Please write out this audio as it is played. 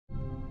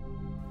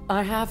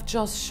I have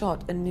just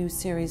shot a new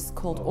series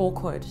called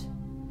Awkward,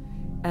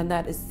 and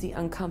that is the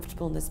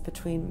uncomfortableness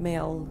between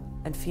male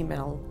and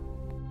female.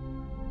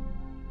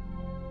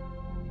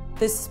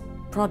 This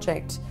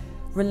project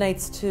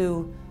relates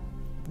to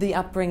the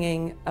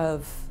upbringing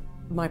of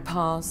my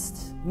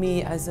past,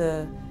 me as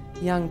a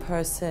young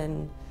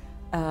person.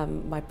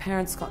 My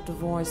parents got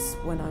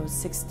divorced when I was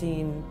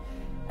 16,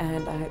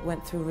 and I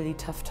went through a really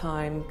tough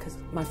time because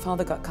my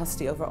father got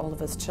custody over all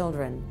of us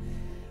children,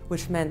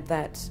 which meant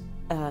that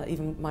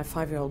even my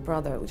 5-year-old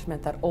brother, which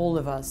meant that all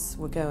of us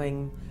were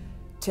going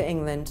to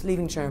England,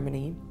 leaving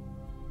Germany,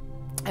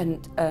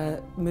 and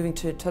moving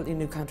to a totally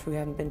new country we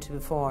hadn't been to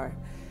before,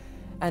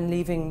 and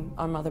leaving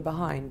our mother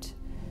behind.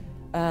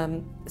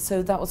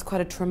 So that was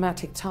quite a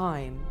traumatic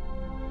time.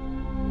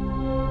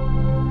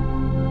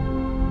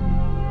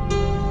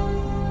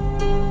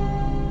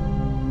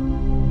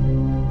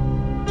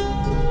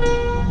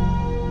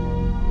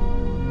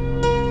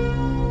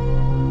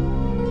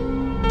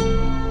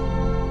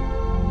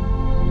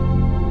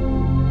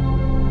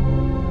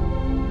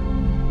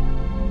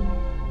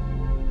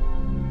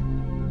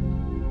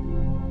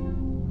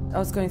 I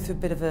was going through a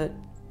bit of a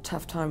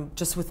tough time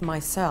just with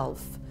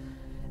myself,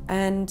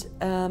 and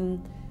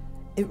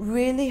it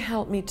really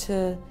helped me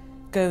to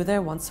go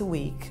there once a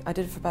week. I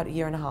did it for about 1.5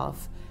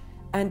 years,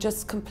 and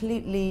just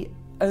completely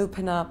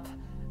open up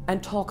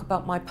and talk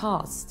about my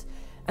past.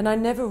 And I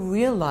never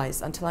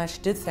realized until I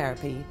actually did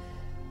therapy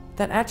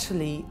that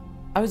actually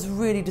I was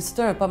really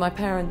disturbed by my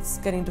parents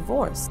getting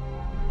divorced.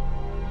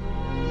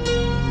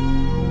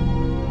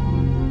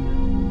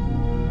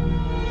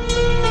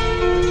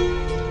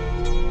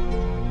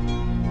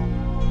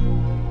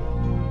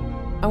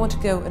 I want to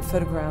go and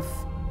photograph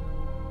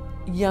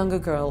younger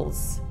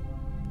girls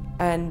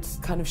and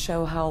kind of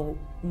show how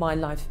my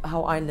life,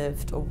 how I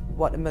lived, or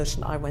what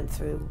emotion I went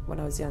through when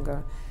I was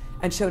younger,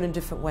 and show it in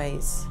different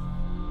ways.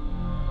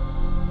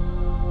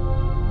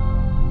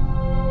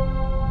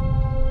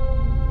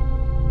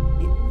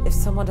 If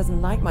someone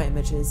doesn't like my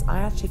images, I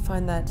actually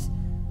find that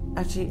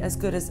actually as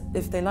good as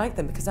if they like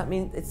them, because that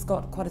means it's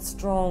got quite a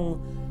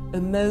strong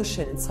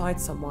emotion inside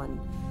someone.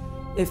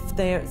 If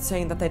they're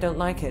saying that they don't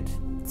like it,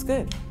 it's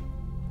good.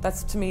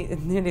 That's, to me,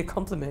 nearly a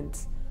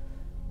compliment.